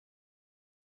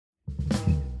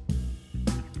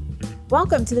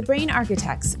Welcome to The Brain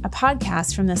Architects, a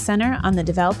podcast from the Center on the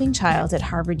Developing Child at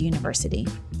Harvard University.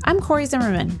 I'm Corey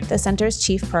Zimmerman, the center's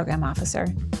Chief Program Officer.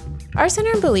 Our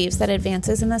center believes that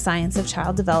advances in the science of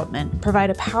child development provide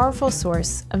a powerful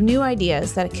source of new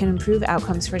ideas that can improve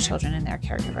outcomes for children and their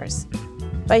caregivers.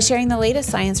 By sharing the latest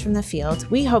science from the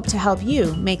field, we hope to help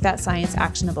you make that science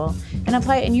actionable and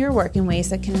apply it in your work in ways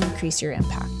that can increase your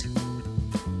impact.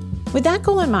 With that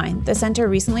goal in mind, the center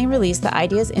recently released the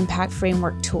Ideas Impact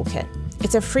Framework Toolkit.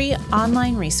 It's a free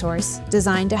online resource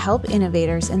designed to help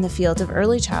innovators in the field of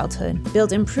early childhood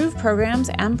build improved programs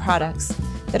and products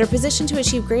that are positioned to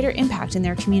achieve greater impact in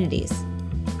their communities.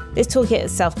 This toolkit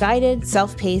is self-guided,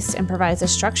 self-paced, and provides a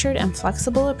structured and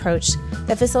flexible approach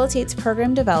that facilitates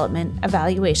program development,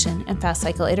 evaluation, and fast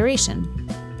cycle iteration.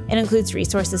 It includes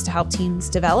resources to help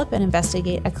teams develop and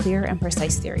investigate a clear and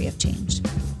precise theory of change.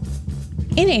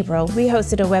 In April, we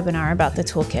hosted a webinar about the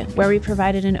toolkit where we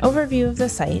provided an overview of the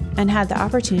site and had the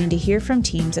opportunity to hear from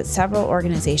teams at several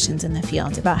organizations in the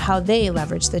field about how they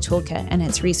leverage the toolkit and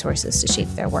its resources to shape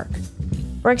their work.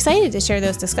 We're excited to share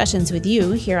those discussions with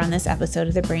you here on this episode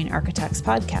of the Brain Architects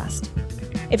podcast.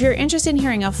 If you're interested in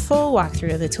hearing a full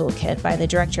walkthrough of the toolkit by the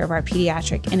director of our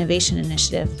Pediatric Innovation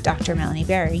Initiative, Dr. Melanie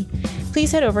Berry,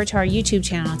 please head over to our YouTube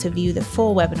channel to view the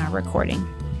full webinar recording.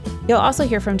 You'll also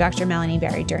hear from Dr. Melanie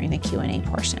Berry during the Q&A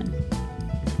portion.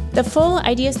 The full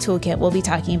Ideas Toolkit we'll be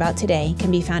talking about today can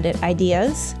be found at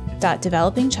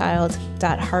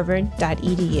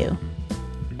ideas.developingchild.harvard.edu.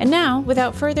 And now,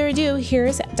 without further ado,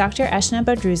 here's Dr. Eshna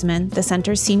Badruzman, the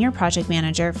Center's Senior Project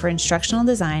Manager for Instructional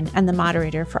Design and the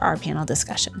moderator for our panel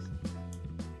discussion.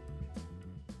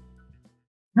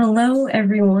 Hello,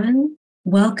 everyone.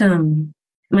 Welcome.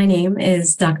 My name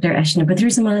is Dr. Eshna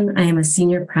Badruzman. I am a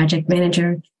Senior Project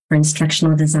Manager for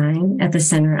Instructional Design at the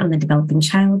Center on the Developing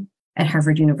Child at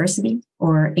Harvard University,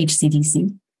 or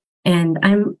HCDC. And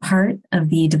I'm part of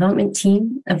the development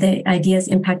team of the Ideas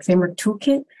Impact Framework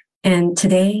Toolkit. And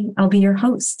today I'll be your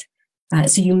host.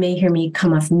 So you may hear me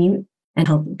come off mute and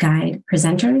help guide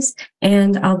presenters.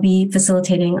 And I'll be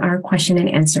facilitating our question and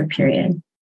answer period.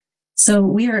 So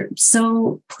we are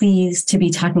so pleased to be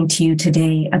talking to you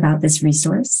today about this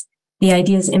resource. The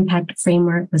Ideas Impact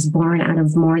Framework was born out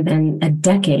of more than a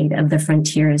decade of the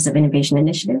Frontiers of Innovation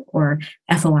Initiative, or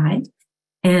FOI,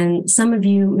 and some of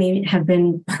you may have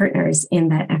been partners in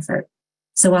that effort.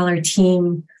 So while our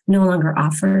team no longer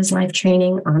offers live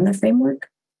training on the framework,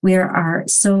 we are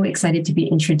so excited to be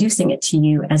introducing it to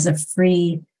you as a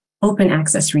free open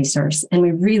access resource. And we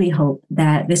really hope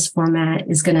that this format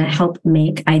is going to help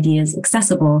make ideas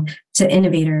accessible to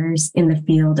innovators in the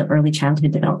field of early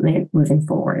childhood development moving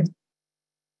forward.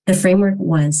 The framework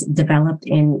was developed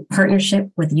in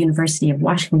partnership with the University of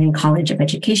Washington College of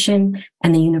Education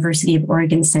and the University of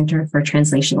Oregon Center for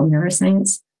Translational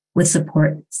Neuroscience, with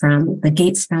support from the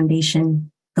Gates Foundation,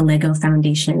 the Lego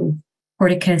Foundation,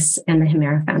 Porticus, and the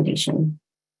Himera Foundation.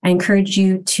 I encourage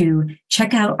you to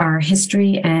check out our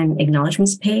history and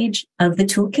acknowledgements page of the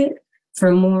toolkit for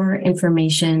more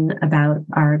information about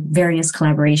our various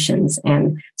collaborations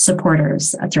and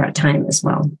supporters throughout time as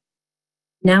well.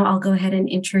 Now I'll go ahead and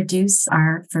introduce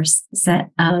our first set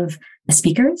of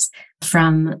speakers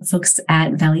from folks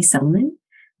at Valley Settlement.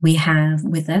 We have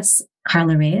with us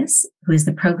Carla Reyes, who is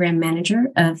the program manager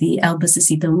of the El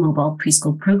Bucecito Mobile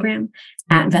Preschool Program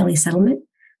at Valley Settlement,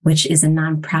 which is a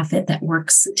nonprofit that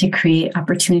works to create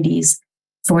opportunities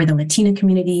for the Latino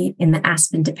community in the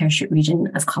Aspen to Parachute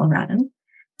region of Colorado.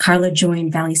 Carla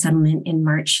joined Valley Settlement in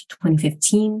March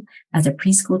 2015 as a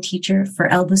preschool teacher for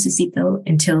El Bucecito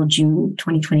until June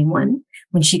 2021,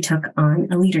 when she took on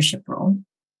a leadership role.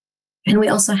 And we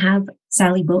also have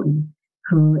Sally Boughton,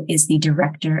 who is the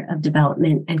Director of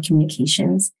Development and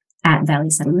Communications at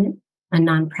Valley Settlement, a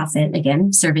nonprofit,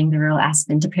 again, serving the rural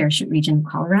Aspen to Parachute region of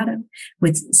Colorado,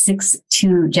 with 6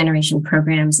 two-generation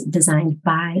programs designed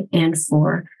by and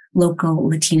for local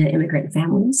Latina immigrant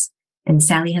families. And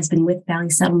Sally has been with Valley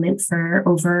Settlement for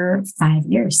over 5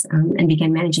 years and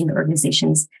began managing the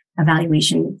organization's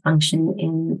evaluation function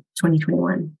in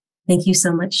 2021. Thank you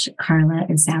so much, Carla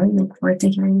and Sally. Look forward to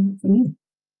hearing from you.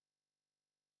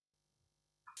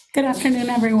 Good afternoon,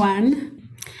 everyone.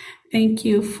 Thank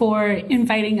you for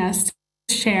inviting us to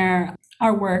share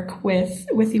our work with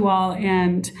you all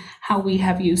and how we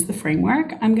have used the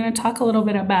framework. I'm going to talk a little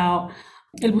bit about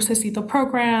El Bucecito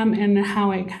program and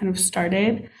how it kind of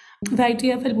started. The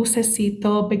idea of El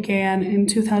Bucecito began in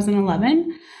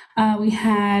 2011. We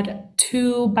had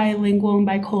 2 bilingual and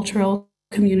bicultural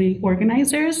community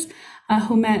organizers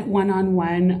who met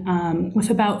one-on-one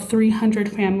with about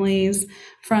 300 families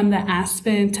from the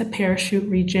Aspen to Parachute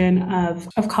region of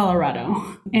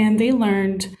Colorado. And they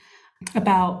learned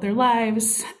about their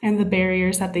lives and the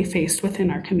barriers that they faced within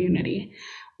our community.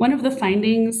 One of the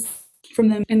findings from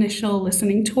the initial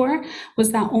listening tour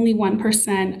was that only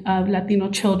 1% of Latino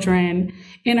children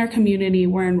in our community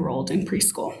were enrolled in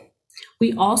preschool.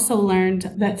 We also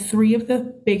learned that 3 of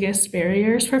the biggest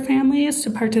barriers for families to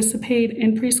participate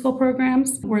in preschool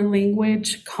programs were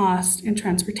language, cost, and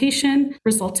transportation,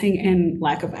 resulting in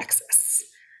lack of access.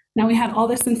 Now we had all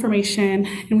this information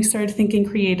and we started thinking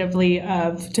creatively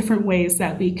of different ways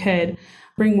that we could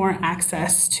bring more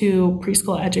access to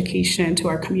preschool education to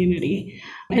our community.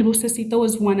 El Bucecito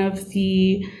was one of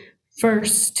the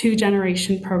first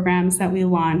 2-generation programs that we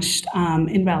launched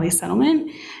in Valley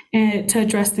Settlement to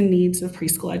address the needs of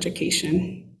preschool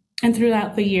education. And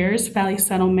throughout the years, Valley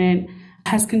Settlement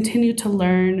has continued to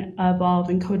learn, evolve,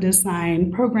 and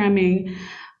co-design programming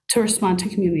to respond to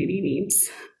community needs.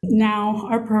 Now,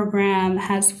 our program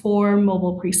has 4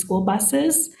 mobile preschool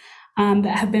buses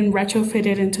that have been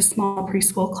retrofitted into small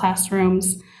preschool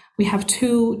classrooms. We have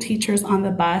 2 teachers on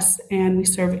the bus, and we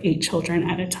serve 8 children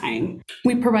at a time.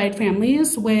 We provide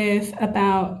families with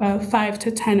about 5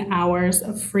 to 10 hours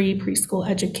of free preschool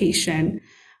education.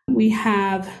 We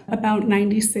have about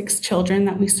 96 children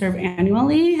that we serve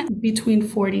annually, between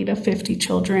 40 to 50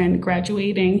 children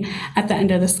graduating at the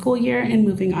end of the school year and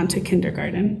moving on to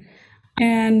kindergarten.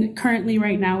 And currently,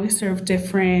 right now, we serve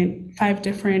 5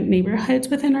 different neighborhoods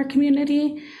within our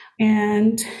community,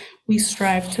 and we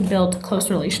strive to build close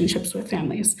relationships with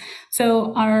families.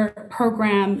 So our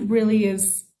program really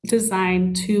is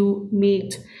designed to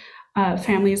meet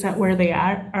families at where they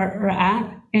are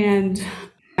at and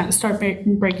start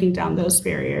breaking down those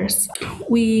barriers.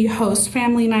 We host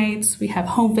family nights. We have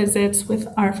home visits with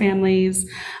our families.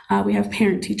 We have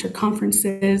parent-teacher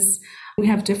conferences. We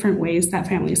have different ways that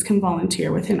families can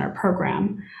volunteer within our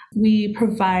program. We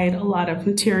provide a lot of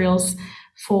materials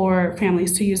for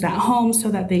families to use at home so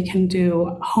that they can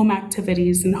do home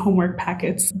activities and homework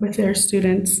packets with their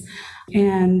students.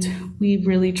 And we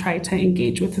really try to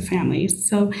engage with the families.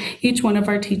 So each one of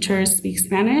our teachers speaks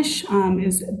Spanish,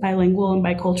 is bilingual and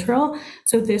bicultural.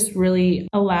 So this really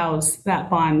allows that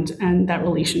bond and that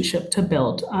relationship to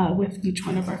build with each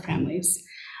one of our families.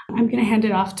 I'm going to hand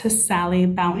it off to Sally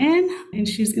Boughton, and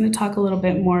she's going to talk a little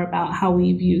bit more about how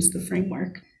we've used the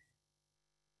framework.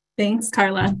 Thanks,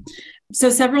 Carla. So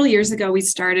several years ago, we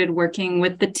started working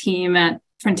with the team at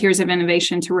Frontiers of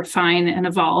Innovation to refine and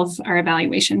evolve our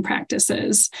evaluation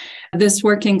practices. This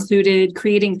work included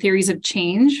creating theories of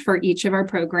change for each of our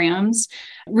programs,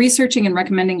 researching and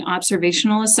recommending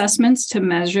observational assessments to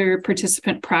measure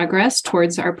participant progress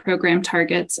towards our program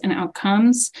targets and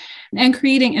outcomes, and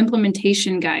creating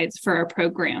implementation guides for our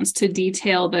programs to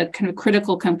detail the kind of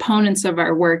critical components of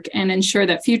our work and ensure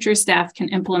that future staff can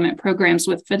implement programs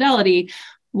with fidelity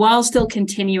while still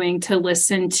continuing to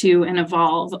listen to and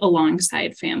evolve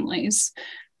alongside families.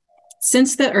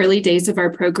 Since the early days of our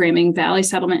programming, Valley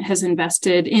Settlement has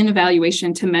invested in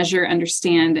evaluation to measure,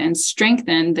 understand, and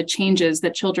strengthen the changes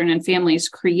that children and families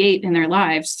create in their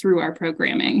lives through our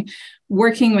programming.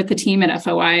 Working with the team at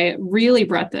FOI really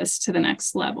brought this to the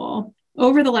next level.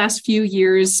 Over the last few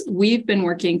years, we've been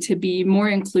working to be more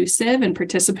inclusive and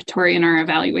participatory in our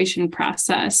evaluation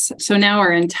process. So now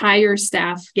our entire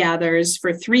staff gathers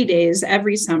for 3 days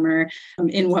every summer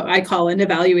in what I call an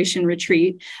evaluation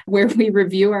retreat, where we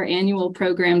review our annual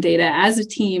program data as a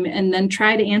team and then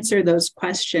try to answer those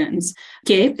questions.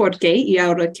 ¿Qué, por qué, y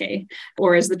ahora qué?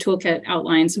 Or as the toolkit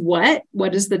outlines, what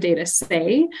does the data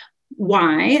say?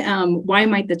 Why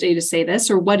might the data say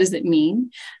this, or what does it mean?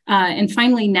 And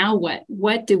finally, now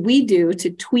what do we do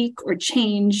to tweak or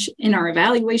change in our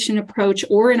evaluation approach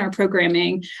or in our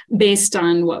programming based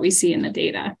on what we see in the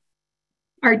data?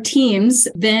 Our teams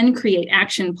then create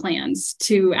action plans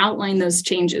to outline those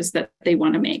changes that they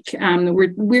want to make.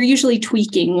 We're usually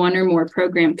tweaking one or more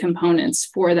program components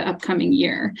for the upcoming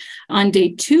year. On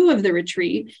day 2 of the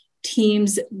retreat,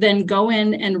 teams then go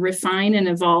in and refine and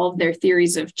evolve their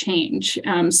theories of change.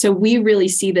 So we really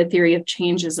see the theory of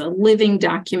change as a living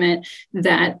document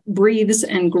that breathes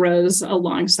and grows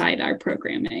alongside our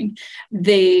programming.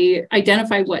 They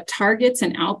identify what targets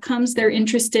and outcomes they're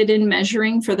interested in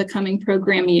measuring for the coming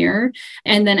program year.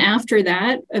 And then after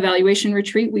that evaluation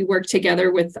retreat, we work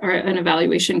together with an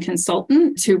evaluation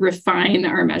consultant to refine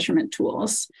our measurement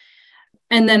tools.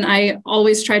 And then I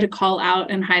always try to call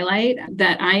out and highlight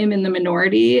that I am in the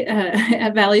minority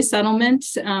at Valley Settlement.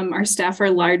 Our staff are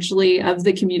largely of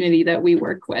the community that we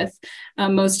work with.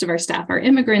 Most of our staff are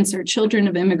immigrants or children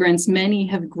of immigrants. Many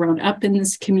have grown up in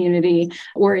this community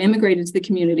or immigrated to the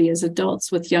community as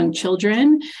adults with young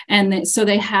children. And so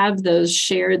they have those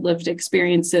shared lived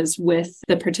experiences with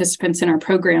the participants in our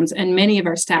programs. And many of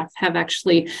our staff have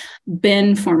actually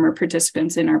been former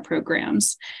participants in our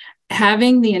programs.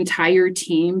 Having the entire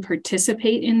team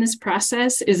participate in this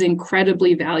process is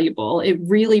incredibly valuable. It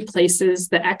really places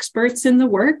the experts in the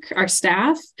work, our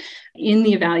staff, in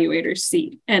the evaluator's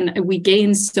seat. And we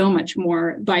gain so much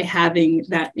more by having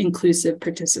that inclusive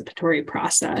participatory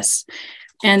process.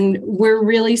 And we're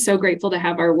really so grateful to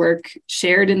have our work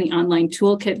shared in the online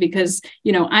toolkit because,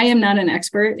 I am not an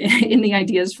expert in the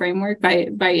ideas framework by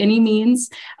any means.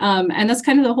 And that's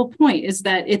kind of the whole point, is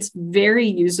that it's very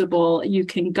usable. You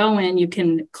can go in, you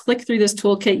can click through this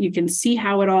toolkit, you can see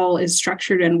how it all is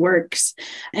structured and works.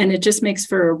 And it just makes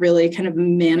for a really kind of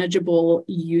manageable,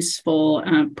 useful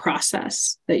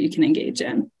process that you can engage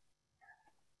in.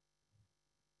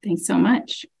 Thanks so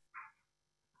much.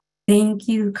 Thank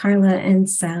you, Carla and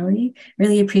Sally.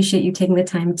 Really appreciate you taking the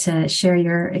time to share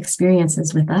your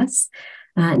experiences with us.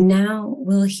 Now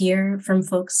we'll hear from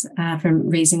folks from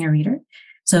Raising a Reader.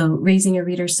 So Raising a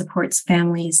Reader supports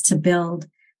families to build,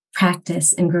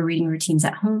 practice, and grow reading routines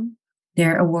at home.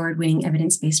 Their award-winning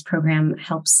evidence-based program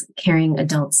helps caring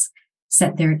adults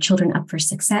set their children up for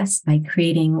success by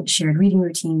creating shared reading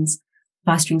routines,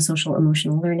 fostering social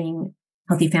emotional learning,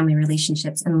 healthy family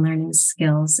relationships, and learning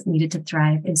skills needed to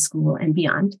thrive in school and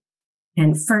beyond.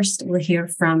 And first, we'll hear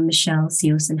from Michelle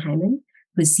Siosen-Hyman,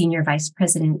 who is Senior Vice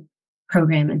President,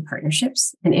 Program and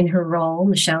Partnerships. And in her role,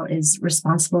 Michelle is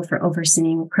responsible for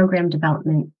overseeing program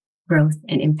development, growth,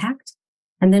 and impact.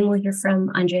 And then we'll hear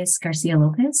from Andres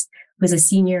Garcia-Lopez, who is a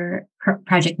Senior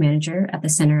Project Manager at the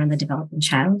Center on the Developing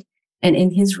Child. And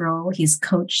in his role, he's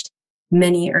coached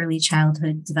many early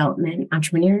childhood development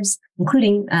entrepreneurs,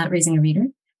 including Raising a Reader,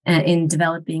 in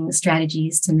developing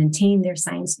strategies to maintain their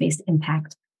science-based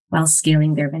impact while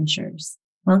scaling their ventures.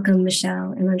 Welcome,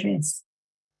 Michelle and Andres.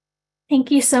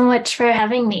 Thank you so much for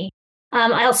having me.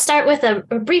 I'll start with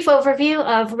a brief overview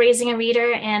of Raising a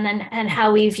Reader and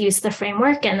how we've used the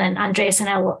framework, and then Andres and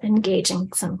I will engage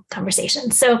in some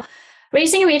conversations. So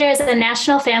Raising a Reader is a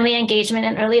national family engagement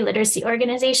and early literacy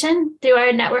organization. Through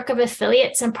our network of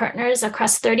affiliates and partners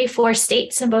across 34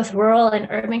 states in both rural and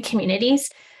urban communities,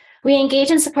 we engage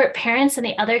and support parents and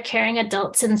the other caring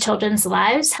adults in children's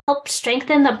lives, help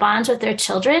strengthen the bonds with their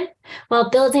children while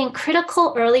building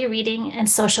critical early reading and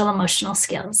social emotional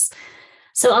skills.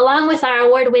 So along with our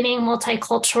award-winning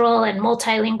multicultural and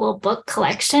multilingual book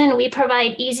collection, we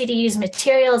provide easy-to-use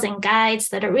materials and guides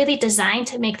that are really designed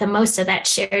to make the most of that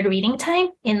shared reading time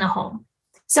in the home.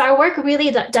 So our work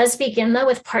really does begin, though,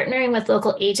 with partnering with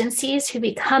local agencies who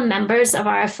become members of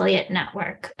our affiliate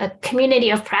network, a community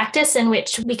of practice in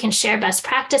which we can share best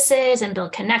practices and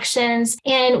build connections.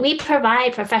 And we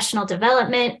provide professional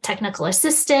development, technical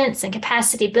assistance, and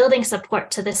capacity building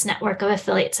support to this network of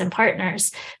affiliates and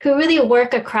partners who really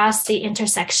work across the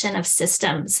intersection of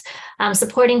systems,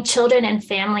 supporting children and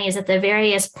families at the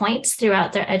various points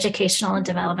throughout their educational and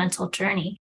developmental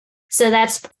journey. So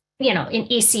that's in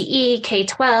ECE,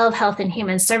 K-12, Health and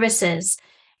Human Services.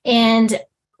 And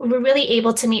we're really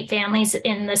able to meet families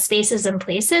in the spaces and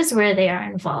places where they are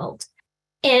involved.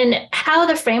 And how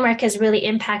the framework has really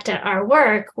impacted our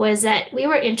work was that we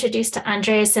were introduced to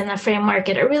Andres and the framework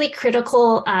at a really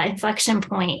critical inflection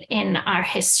point in our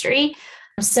history.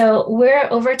 So we're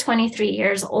over 23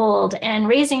 years old, and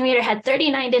Raising a Reader had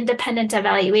 39 independent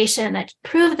evaluation that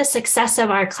proved the success of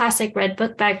our classic Red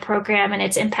Book Bag program and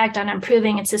its impact on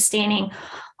improving and sustaining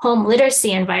home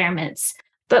literacy environments.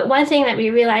 But one thing that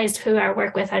we realized through our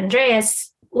work with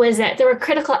Andreas was that there were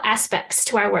critical aspects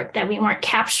to our work that we weren't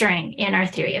capturing in our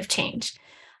theory of change.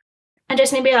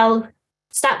 Andres, maybe I'll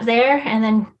stop there and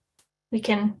then we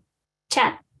can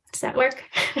chat. Does that work?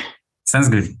 Sounds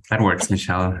good. That works,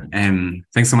 Michelle.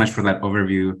 Thanks so much for that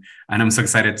overview. And I'm so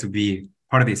excited to be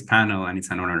part of this panel, and it's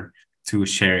an honor to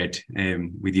share it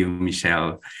with you,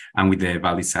 Michelle, and with the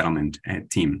Valley Settlement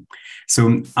team.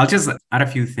 So I'll just add a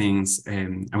few things.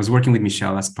 I was working with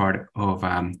Michelle as part of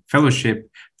fellowship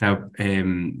that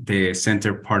the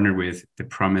center partnered with the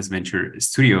Promise Venture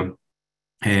Studio,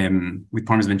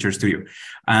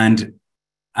 And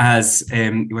as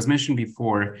it was mentioned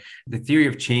before, the theory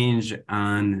of change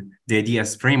and the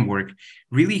ideas framework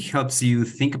really helps you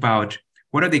think about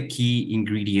what are the key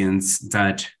ingredients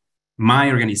that my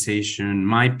organization,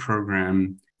 my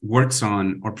program works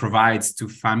on or provides to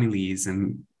families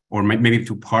and or maybe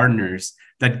to partners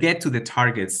that get to the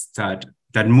targets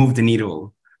that move the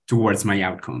needle towards my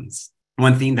outcomes.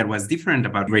 One thing that was different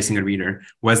about Raising a Reader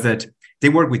was that they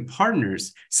work with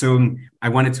partners. So I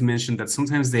wanted to mention that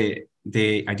sometimes the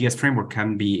ideas framework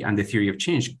can be, and the theory of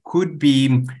change could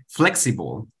be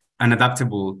flexible and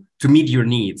adaptable to meet your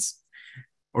needs.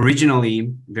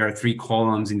 Originally, there are 3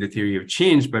 columns in the theory of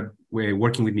change, but we're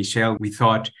working with Michelle, we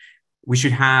thought we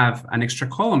should have an extra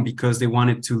column because they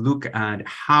wanted to look at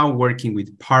how working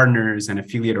with partners and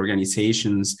affiliate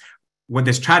organizations, what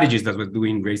the strategies that was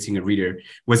doing Raising a Reader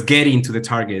was getting to the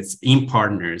targets in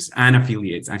partners and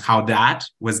affiliates, and how that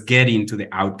was getting to the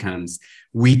outcomes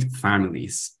with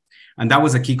families. And that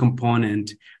was a key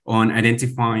component on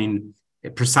identifying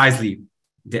precisely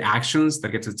the actions that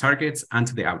get to the targets and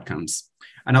to the outcomes.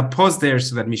 And I'll pause there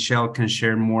so that Michelle can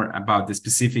share more about the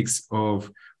specifics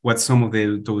of what some of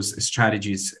those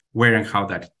strategies were and how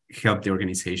that helped the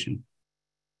organization.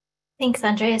 Thanks,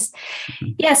 Andres.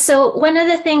 Yeah, so one of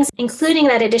the things, including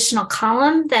that additional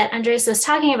column that Andres was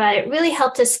talking about, it really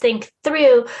helped us think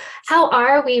through how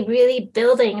are we really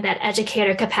building that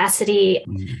educator capacity,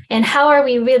 and how are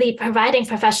we really providing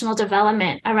professional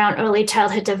development around early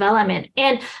childhood development.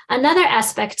 And another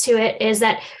aspect to it is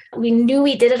that we knew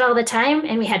we did it all the time,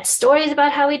 and we had stories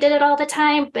about how we did it all the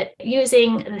time, but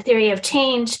using the theory of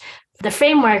change, the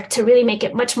framework, to really make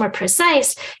it much more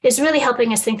precise is really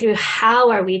helping us think through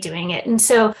how are we doing it. And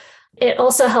so it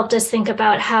also helped us think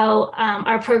about how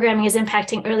our programming is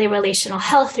impacting early relational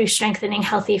health through strengthening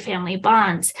healthy family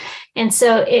bonds. And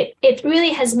so it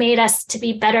really has made us to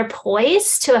be better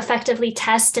poised to effectively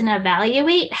test and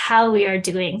evaluate how we are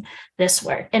doing this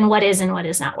work and what is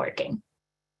not working.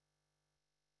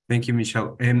 Thank you,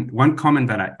 Michelle. And one comment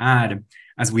that I add,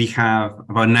 as we have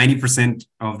about 90%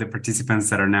 of the participants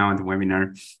that are now in the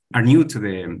webinar are new to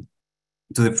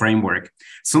the framework.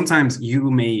 Sometimes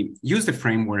you may use the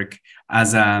framework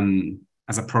as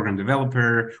a program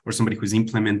developer or somebody who's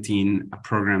implementing a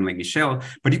program like Michelle,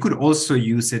 but you could also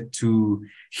use it to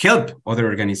help other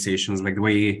organizations, like the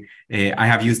way I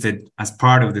have used it as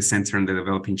part of the Center on the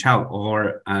Developing Child,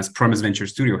 or as Promise Venture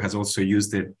Studio has also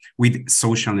used it with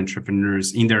social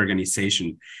entrepreneurs in their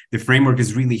organization. The framework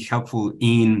is really helpful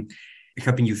in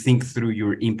helping you think through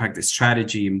your impact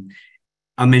strategy.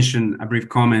 I'll mention a brief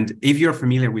comment. If you're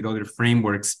familiar with other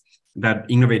frameworks that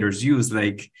innovators use,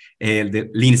 like the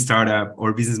Lean Startup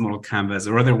or Business Model Canvas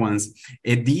or other ones,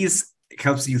 these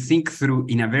helps you think through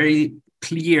in a very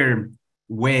clear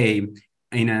way,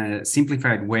 in a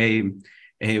simplified way,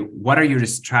 what are your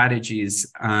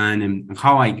strategies and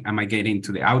how am I getting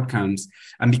to the outcomes?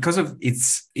 And because of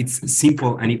it's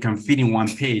simple and it can fit in one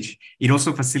page, it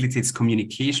also facilitates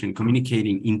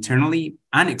communicating internally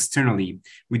and externally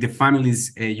with the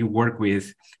families you work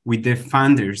with the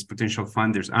funders, potential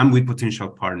funders, and with potential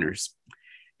partners.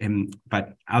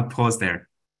 But I'll pause there.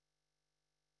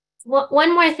 Well,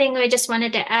 one more thing I just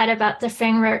wanted to add about the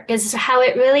framework is how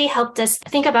it really helped us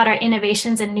think about our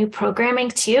innovations and new programming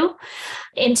too,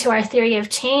 into our theory of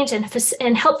change and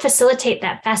help facilitate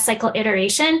that fast cycle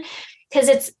iteration. Because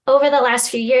it's over the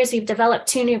last few years, we've developed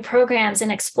 2 new programs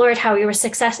and explored how we were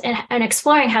successful and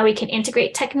exploring how we can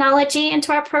integrate technology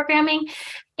into our programming.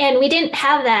 And we didn't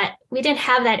have that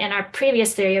in our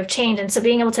previous theory of change. And so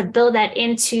being able to build that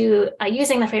into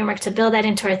using the framework to build that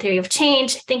into our theory of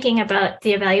change, thinking about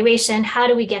the evaluation, how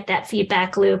do we get that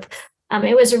feedback loop?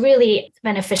 It was really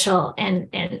beneficial and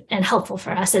helpful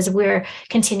for us as we're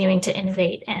continuing to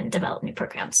innovate and develop new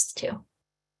programs too.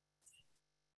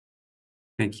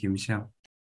 Thank you, Michelle.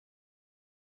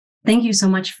 Thank you so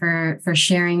much for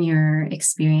sharing your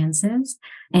experiences.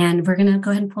 And we're going to go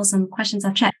ahead and pull some questions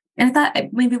off chat. And I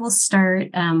thought maybe we'll start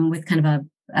with kind of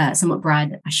a somewhat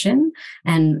broad question.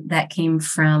 And that came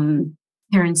from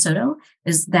Karen Soto,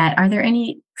 is that are there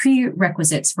any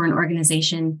prerequisites for an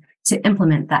organization to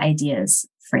implement the ideas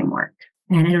framework?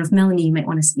 And I don't know if Melanie, you might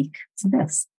want to speak to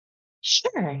this.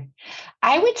 Sure.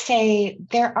 I would say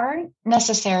there aren't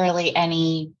necessarily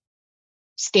any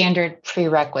standard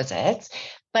prerequisites,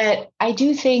 but I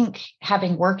do think,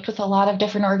 having worked with a lot of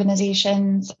different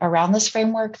organizations around this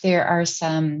framework, there are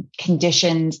some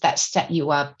conditions that set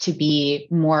you up to be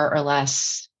more or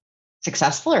less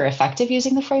successful or effective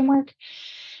using the framework.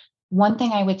 One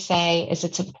thing I would say is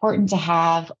it's important to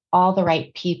have all the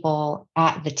right people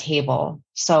at the table.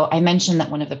 So I mentioned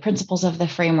that one of the principles of the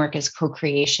framework is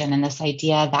co-creation, and this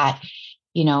idea that,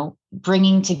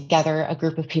 bringing together a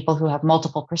group of people who have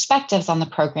multiple perspectives on the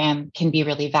program can be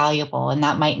really valuable. And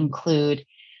that might include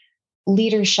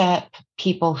leadership,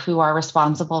 people who are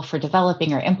responsible for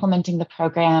developing or implementing the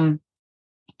program,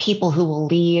 people who will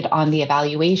lead on the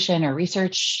evaluation or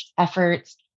research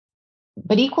efforts,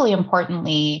 But equally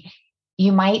importantly,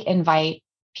 you might invite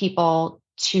people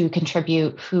to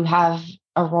contribute who have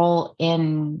a role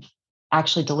in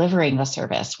actually delivering the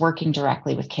service, working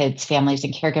directly with kids, families,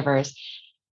 and caregivers.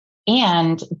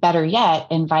 And better yet,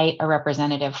 invite a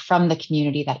representative from the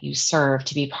community that you serve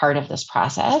to be part of this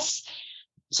process.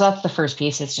 So that's the first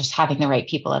piece, is just having the right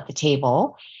people at the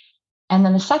table. And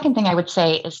then the second thing I would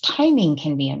say is timing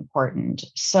can be important.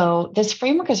 So this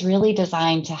framework is really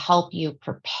designed to help you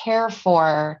prepare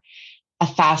for a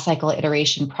fast cycle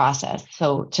iteration process.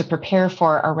 So to prepare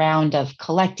for a round of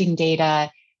collecting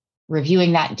data,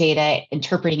 reviewing that data,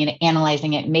 interpreting it,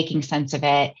 analyzing it, making sense of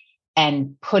it,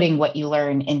 and putting what you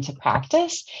learn into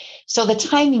practice. So the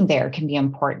timing there can be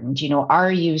important.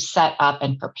 Are you set up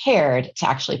and prepared to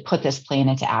actually put this plan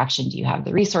into action? Do you have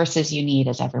the resources you need?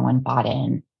 Is everyone bought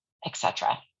in,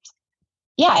 etc.?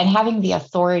 Yeah, and having the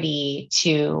authority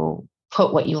to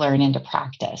put what you learn into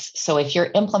practice. So if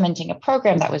you're implementing a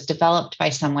program that was developed by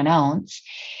someone else,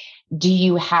 do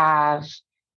you have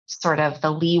sort of the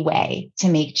leeway to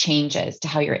make changes to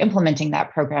how you're implementing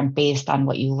that program based on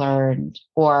what you learned?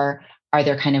 Or are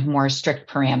there kind of more strict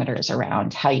parameters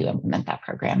around how you implement that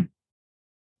program?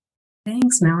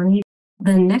 Thanks, Melanie.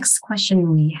 The next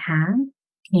question we have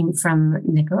came from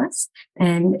Nicholas,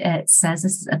 and it says,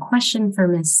 this is a question for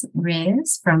Ms.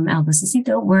 Reyes from El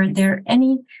Bocecito. Were there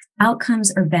any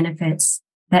outcomes or benefits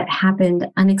that happened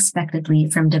unexpectedly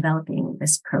from developing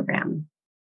this program,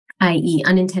 i.e.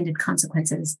 unintended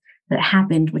consequences that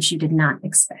happened which you did not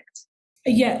expect?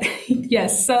 Yeah,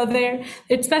 yes. So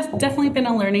it's definitely been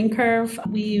a learning curve.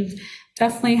 We've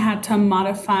definitely had to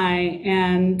modify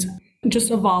and just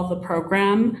evolve the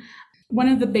program. One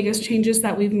of the biggest changes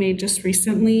that we've made just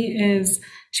recently is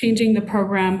changing the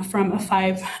program from a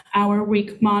 5-hour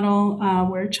week model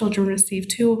where children receive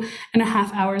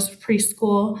 2.5 hours of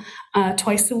preschool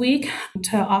twice a week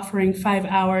to offering 5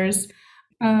 hours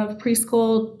of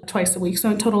preschool twice a week. So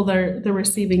in total, they're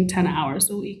receiving 10 hours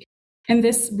a week. And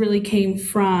this really came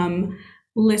from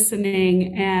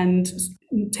listening and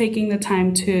taking the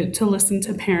time to listen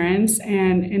to parents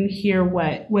and hear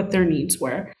what their needs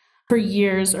were. For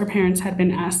years, our parents had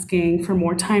been asking for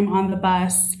more time on the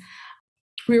bus.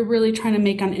 We were really trying to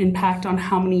make an impact on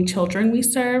how many children we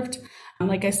served.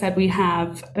 Like I said, we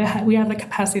have the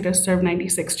capacity to serve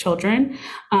 96 children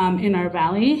in our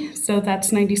valley. So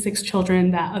that's 96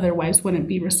 children that otherwise wouldn't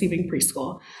be receiving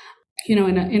preschool,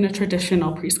 in a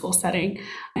traditional preschool setting.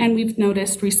 And we've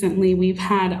noticed recently we've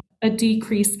had a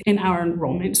decrease in our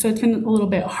enrollment. So it's been a little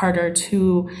bit harder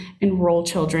to enroll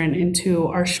children into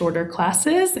our shorter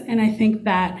classes. And I think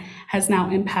that has now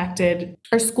impacted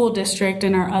our school district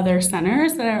and our other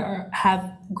centers that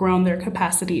have grown their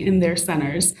capacity in their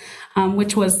centers,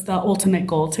 which was the ultimate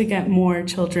goal, to get more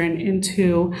children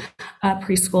into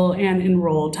preschool and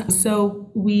enrolled.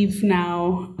 So we've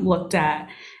now looked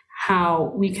at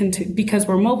how we can, because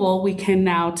we're mobile, we can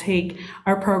now take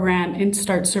our program and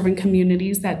start serving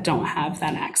communities that don't have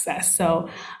that access. So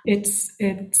it's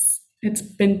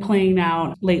been playing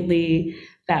out lately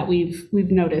that we've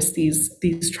noticed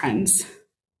these trends.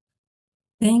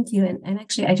 Thank you. And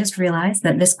actually, I just realized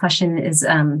that this question is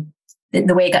the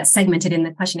way it got segmented in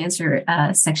the question answer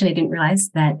section. I didn't realize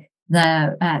that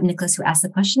the Nicholas who asked the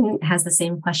question has the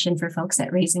same question for folks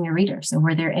at Raising a Reader. So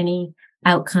were there any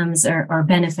outcomes or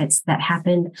benefits that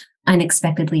happened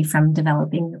unexpectedly from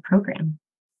developing the program?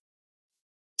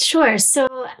 Sure.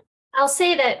 So I'll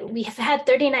say that we have had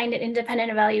 39 independent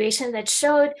evaluations that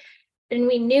showed, and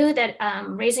we knew that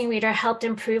Raising a Reader helped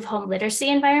improve home literacy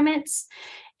environments,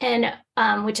 and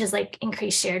which is like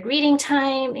increased shared reading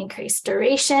time, increased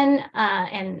duration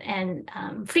and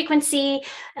frequency,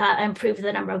 improve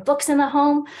the number of books in the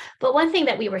home. But one thing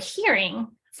that we were hearing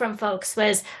from folks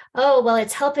was, oh, well,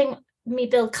 it's helping me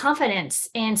build confidence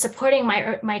in supporting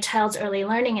my child's early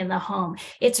learning in the home.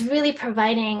 It's really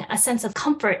providing a sense of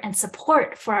comfort and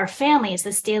support for our families,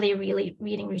 this daily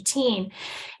reading routine.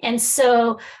 And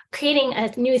so creating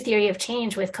a new theory of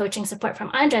change with coaching support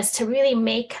from Andres to really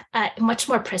make much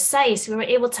more precise, we were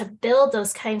able to build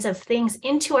those kinds of things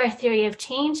into our theory of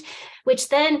change, which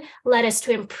then led us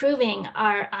to improving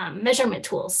our measurement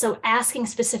tools. So asking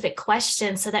specific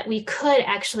questions so that we could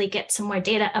actually get some more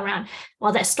data around,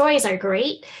 while that stories are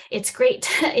great, it's great.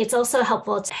 It's also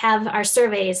helpful to have our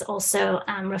surveys also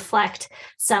reflect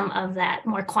some of that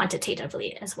more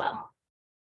quantitatively as well.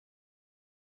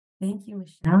 Thank you,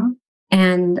 Michelle.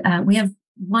 And we have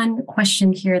one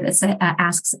question here that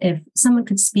asks if someone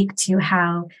could speak to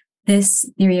how this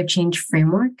theory of change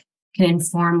framework can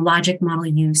inform logic model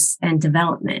use and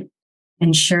development,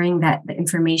 ensuring that the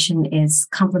information is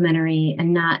complementary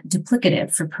and not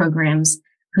duplicative for programs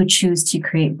who choose to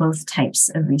create both types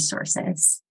of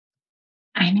resources?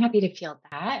 I'm happy to field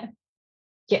that.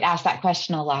 Get asked that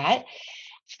question a lot.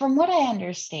 From what I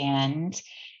understand,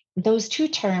 those two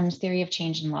terms, theory of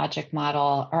change and logic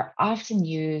model, are often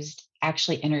used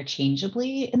actually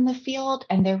interchangeably in the field,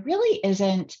 and there really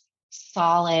isn't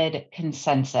solid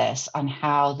consensus on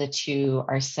how the two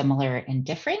are similar and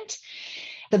different.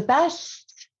 The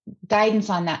best guidance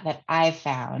on that I've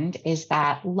found is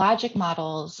that logic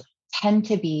models tend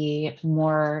to be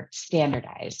more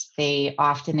standardized. They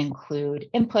often include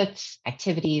inputs,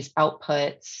 activities,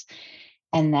 outputs,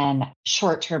 and then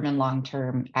short-term and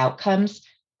long-term outcomes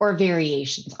or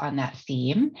variations on that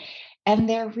theme. And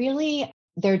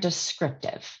they're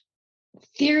descriptive.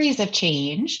 Theories of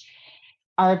change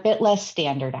are a bit less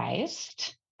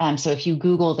standardized. So if you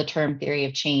Google the term theory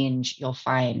of change, you'll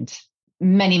find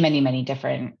many, many, many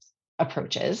different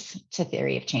approaches to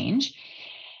theory of change.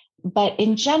 But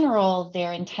in general,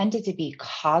 they're intended to be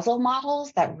causal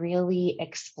models that really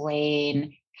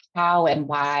explain how and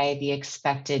why the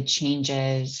expected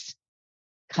changes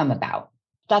come about.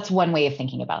 That's one way of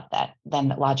thinking about that. Then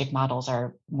that logic models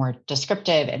are more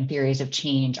descriptive and theories of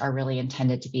change are really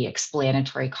intended to be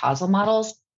explanatory causal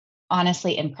models.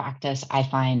 Honestly, in practice, I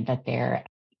find that they're,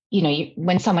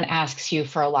 when someone asks you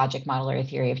for a logic model or a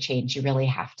theory of change, you really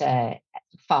have to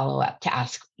follow up to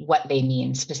ask what they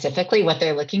mean specifically, what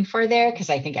they're looking for there, because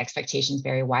I think expectations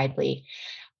vary widely.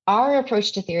 Our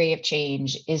approach to theory of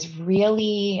change is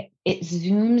really, it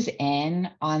zooms in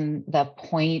on the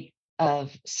point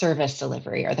of service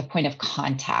delivery or the point of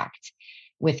contact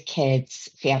with kids,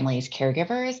 families,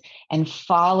 caregivers, and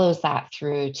follows that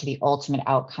through to the ultimate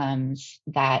outcomes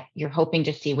that you're hoping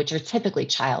to see, which are typically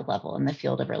child level in the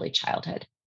field of early childhood.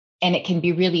 And it can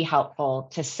be really helpful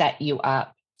to set you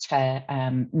up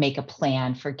to make a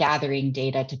plan for gathering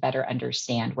data to better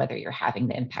understand whether you're having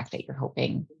the impact that you're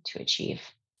hoping to achieve.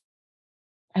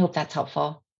 I hope that's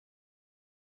helpful.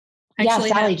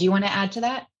 Sally, do you want to add to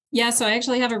that? Yeah, so I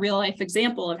actually have a real life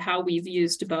example of how we've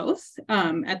used both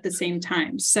at the same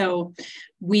time. So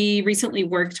we recently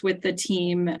worked with the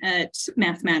team at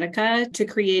Mathematica to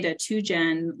create a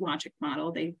 2-gen logic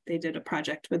model. They did a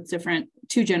project with different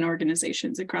 2-gen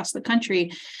organizations across the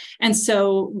country. And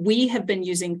so we have been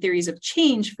using theories of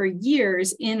change for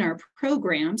years in our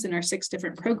programs, in our 6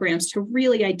 different programs, to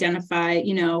really identify,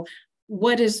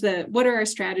 what are our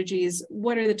strategies?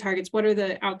 What are the targets? What are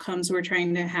the outcomes we're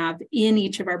trying to have in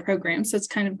each of our programs? So it's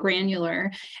kind of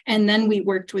granular. And then we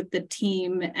worked with the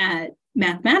team at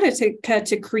Mathematica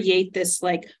to create this,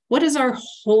 what does our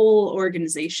whole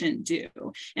organization do?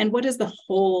 And what is the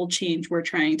whole change we're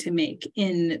trying to make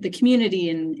in the community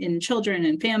and in children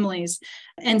and families?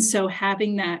 And so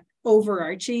having that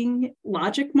overarching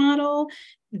logic model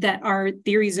that our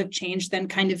theories of change then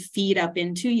kind of feed up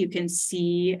into, you can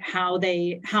see how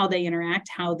they interact,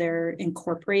 how they're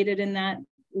incorporated in that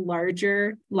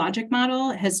larger logic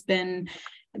model, has been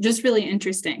just really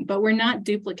interesting. But we're not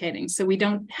duplicating, so we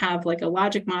don't have a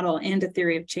logic model and a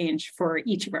theory of change for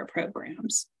each of our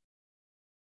programs.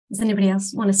 Does anybody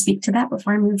else want to speak to that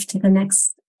before I move to the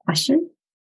next question?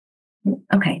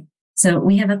 Okay, so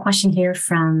we have a question here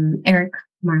from Eric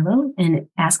Marlowe, and it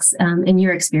asks, in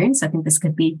your experience, I think this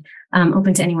could be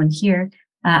open to anyone here,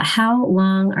 how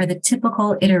long are the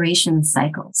typical iteration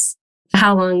cycles?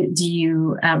 How long do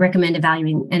you recommend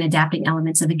evaluating and adapting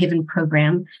elements of a given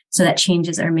program so that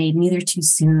changes are made neither too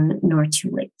soon nor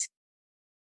too late?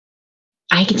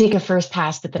 I could take a first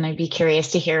pass, but then I'd be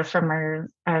curious to hear from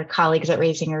our colleagues at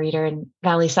Raising a Reader and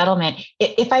Valley Settlement.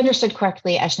 If I understood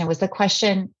correctly, Eshna, was the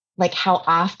question how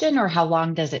often or how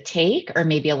long does it take, or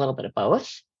maybe a little bit of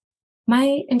both?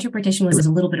 My interpretation was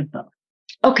a little bit of both.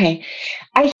 Okay.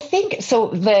 I think so.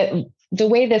 The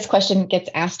way this question gets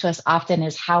asked to us often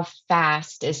is, how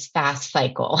fast is fast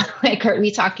cycle? Are we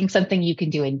talking something you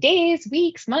can do in days,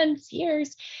 weeks, months,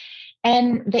 years?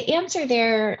 And the answer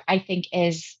there, I think,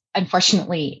 is,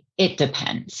 unfortunately, it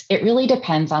depends. It really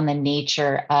depends on the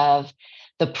nature of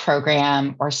the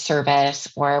program or service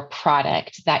or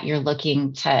product that you're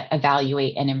looking to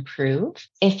evaluate and improve.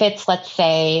 If it's, let's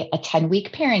say, a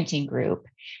 10-week parenting group,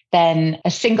 then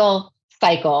a single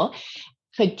cycle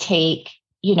could take,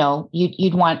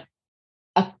 you'd want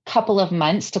a couple of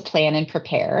months to plan and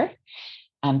prepare,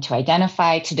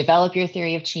 to develop your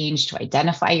theory of change, to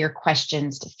identify your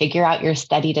questions, to figure out your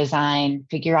study design,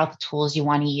 figure out the tools you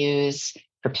want to use,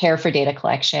 prepare for data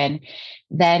collection.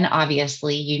 Then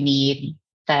obviously you need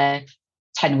the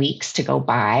 10 weeks to go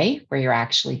by where you're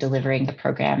actually delivering the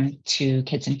program to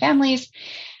kids and families.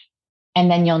 And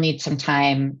then you'll need some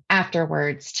time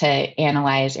afterwards to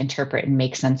analyze, interpret, and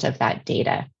make sense of that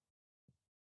data.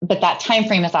 But that time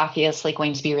frame is obviously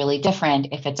going to be really different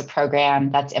if it's a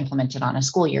program that's implemented on a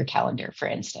school year calendar, for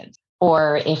instance,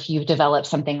 or if you've developed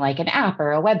something like an app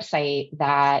or a website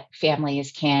that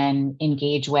families can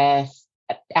engage with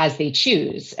as they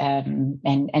choose, and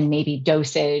maybe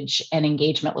dosage and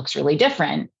engagement looks really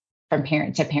different from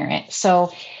parent to parent.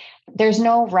 So there's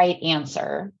no right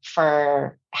answer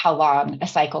for how long a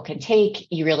cycle can take.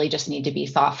 You really just need to be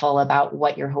thoughtful about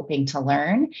what you're hoping to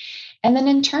learn. And then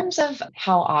in terms of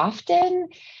how often,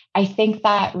 I think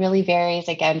that really varies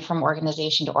again from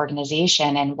organization to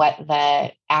organization and what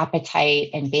the appetite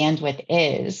and bandwidth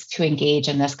is to engage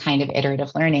in this kind of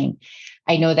iterative learning.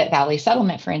 I know that Valley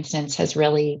Settlement, for instance, has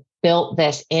really built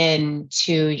this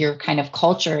into your kind of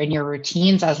culture and your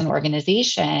routines as an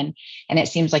organization. And it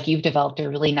seems like you've developed a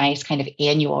really nice kind of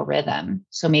annual rhythm.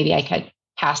 So maybe I could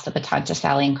pass the baton to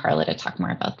Sally and Carla to talk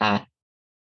more about that.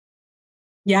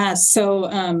 Yeah. So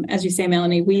as you say,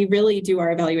 Melanie, we really do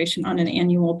our evaluation on an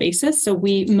annual basis. So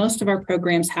most of our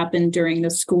programs happen during the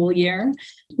school year.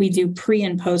 We do pre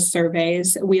and post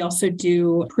surveys. We also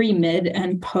do pre, mid,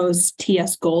 and post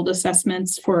TS Gold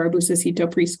assessments for our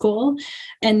Busacito preschool.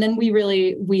 And then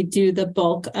we do the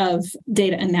bulk of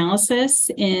data analysis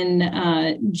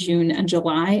in June and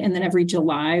July. And then every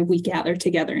July, we gather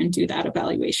together and do that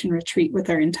evaluation retreat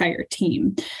with our entire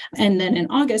team. And then in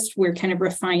August, we're kind of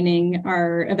refining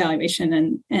our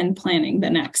evaluation and planning the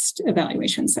next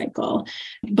evaluation cycle.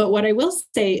 But what I will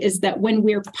say is that when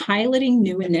we're piloting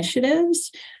new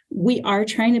initiatives, we are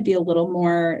trying to be a little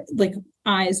more like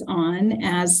eyes on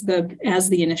as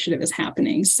the initiative is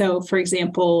happening. So for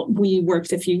example, we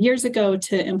worked a few years ago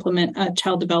to implement a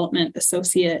child development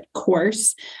associate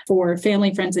course for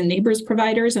family, friends, and neighbors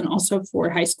providers, and also for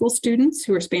high school students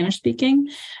who are Spanish speaking.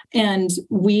 And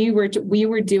we were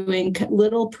doing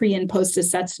little pre and post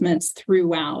assessments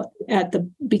throughout at the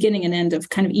beginning and end of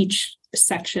kind of each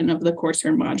section of the course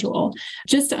or module,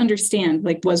 just to understand,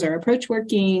 like, was our approach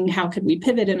working? How could we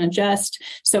pivot and adjust?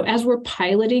 So as we're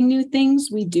piloting new things,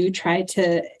 we do try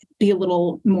to be a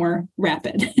little more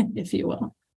rapid, if you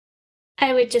will.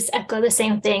 I would just echo the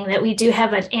same thing, that we do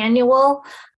have an annual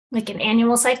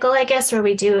cycle, I guess, where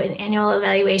we do an annual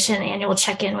evaluation, annual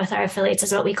check-in with our affiliates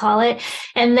is what we call it.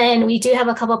 And then we do have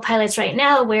a couple of pilots right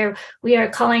now where we are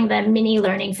calling them mini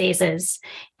learning phases.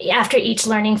 After each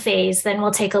learning phase, then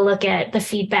we'll take a look at the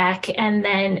feedback and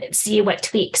then see what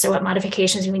tweaks or what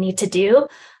modifications we need to do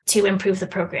to improve the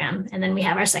program. And then we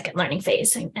have our second learning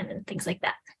phase and things like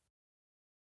that.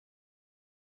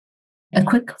 A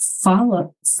quick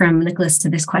follow-up from Nicholas to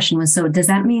this question was, so does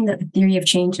that mean that the theory of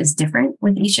change is different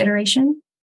with each iteration?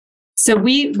 So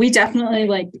we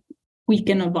definitely we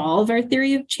can evolve our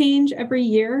theory of change every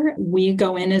year. We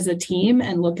go in as a team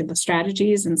and look at the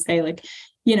strategies and say,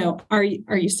 are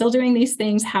you still doing these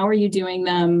things? How are you doing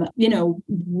them?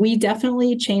 We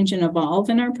definitely change and evolve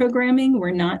in our programming.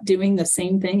 We're not doing the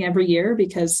same thing every year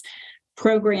because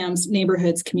programs,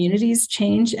 neighborhoods, communities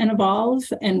change and evolve,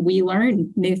 and we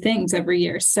learn new things every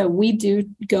year. So we do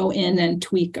go in and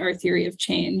tweak our theory of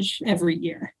change every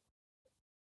year.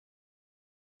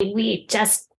 We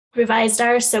just revised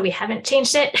ours, so we haven't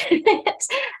changed it.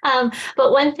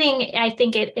 But one thing I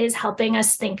think it is helping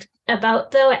us think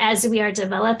about, though, as we are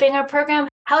developing our program,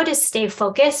 how to stay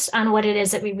focused on what it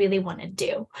is that we really want to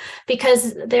do,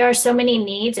 because there are so many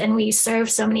needs and we serve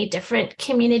so many different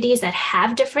communities that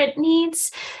have different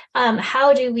needs.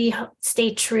 How do we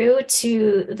stay true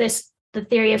to the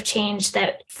theory of change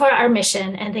that for our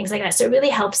mission and things like that? So it really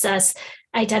helps us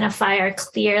identify our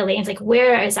clear lanes, like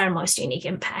where is our most unique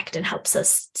impact, and helps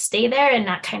us stay there and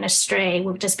not kind of stray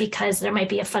just because there might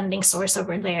be a funding source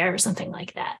over there or something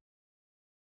like that.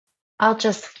 I'll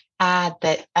just add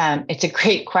that it's a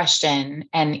great question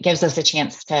and gives us a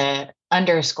chance to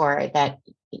underscore that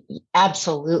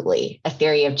absolutely a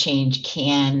theory of change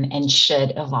can and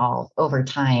should evolve over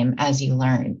time as you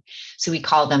learn. So we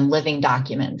call them living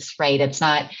documents, right? It's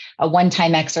not a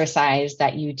one-time exercise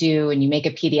that you do and you make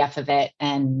a PDF of it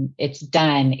and it's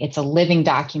done. It's a living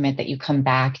document that you come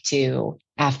back to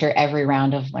after every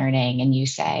round of learning and you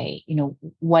say,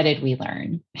 what did we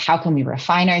learn? How can we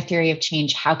refine our theory of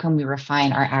change? How can we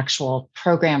refine our actual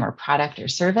program or product or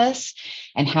service?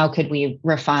 And how could we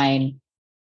refine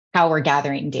how we're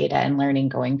gathering data and learning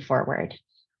going forward?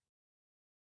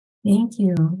 Thank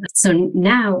you. So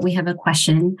now we have a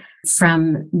question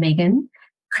from Megan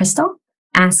Crystal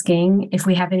asking if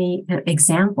we have any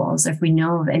examples, if we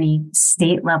know of any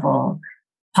state level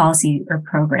policy or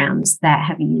programs that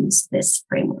have used this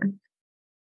framework.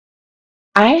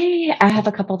 I have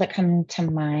a couple that come to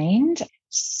mind.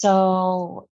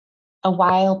 So a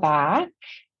while back,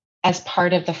 as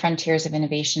part of the Frontiers of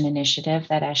Innovation initiative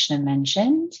that Eshna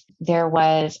mentioned, there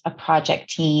was a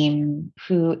project team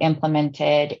who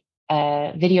implemented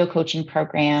a video coaching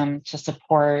program to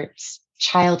support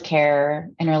childcare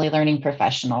and early learning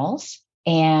professionals.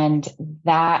 And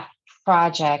that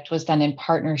project was done in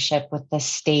partnership with the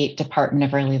State Department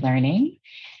of Early Learning.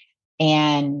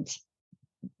 And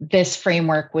this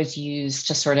framework was used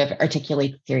to sort of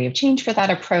articulate the theory of change for that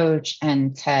approach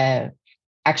and to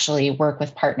actually work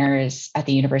with partners at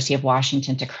the University of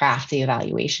Washington to craft the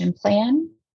evaluation plan.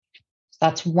 So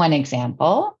that's one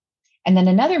example. And then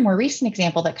another more recent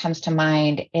example that comes to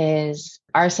mind is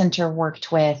our center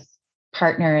worked with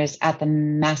partners at the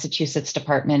Massachusetts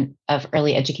Department of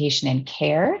Early Education and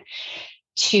Care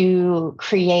to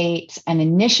create an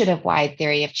initiative-wide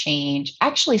theory of change,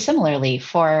 actually similarly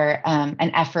for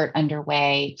an effort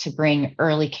underway to bring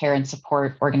early care and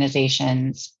support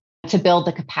organizations to build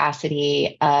the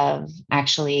capacity of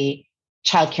actually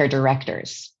childcare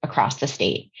directors across the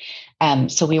state.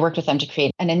 So we worked with them to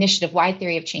create an initiative-wide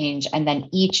theory of change, and then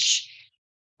each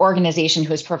organization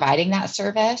who is providing that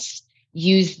service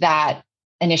used that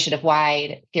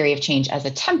initiative-wide theory of change as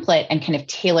a template and kind of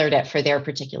tailored it for their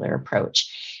particular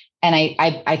approach. And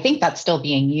I think that's still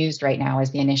being used right now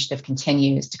as the initiative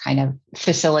continues to kind of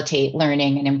facilitate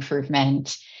learning and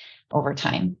improvement over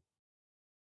time.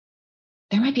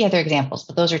 There might be other examples,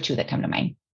 but those are two that come to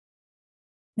mind.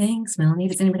 Thanks, Melanie.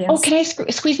 Does anybody else? Oh, can I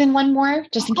squeeze in one more,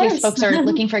 just in case folks are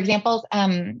looking for examples?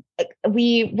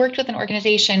 We worked with an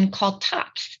organization called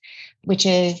TOPS, which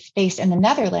is based in the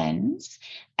Netherlands,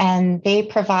 and they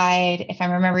provide, if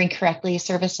I'm remembering correctly,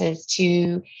 services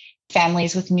to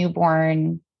families with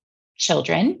newborn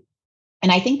children.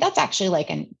 And I think that's actually like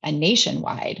a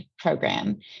nationwide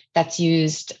program that's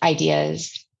used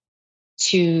ideas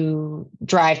to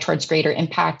drive towards greater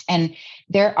impact. And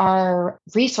there are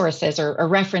resources or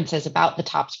references about the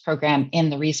TOPS program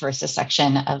in the resources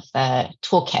section of the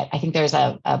Toolkit. I think there's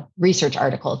a research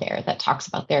article there that talks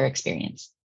about their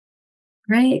experience.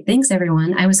 Great. Thanks,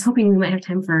 everyone. I was hoping we might have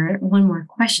time for one more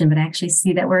question, but I actually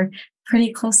see that we're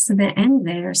pretty close to the end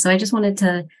there. So I just wanted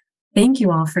to thank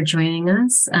you all for joining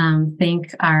us.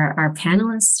 Thank our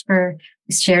panelists for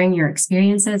sharing your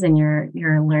experiences and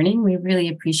your learning. We really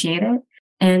appreciate it.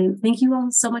 And thank you all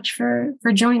so much for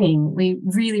joining. We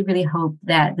really, really hope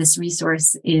that this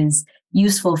resource is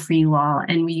useful for you all,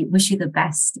 and we wish you the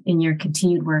best in your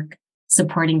continued work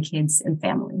supporting kids and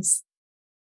families.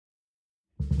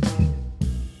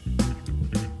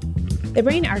 The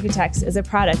Brain Architects is a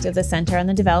product of the Center on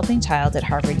the Developing Child at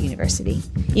Harvard University.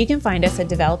 You can find us at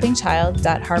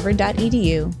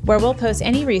developingchild.harvard.edu, where we'll post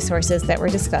any resources that were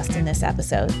discussed in this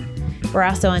episode. We're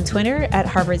also on Twitter at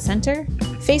Harvard Center,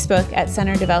 Facebook at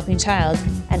Center Developing Child,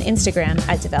 and Instagram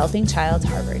at Developing Child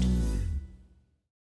Harvard.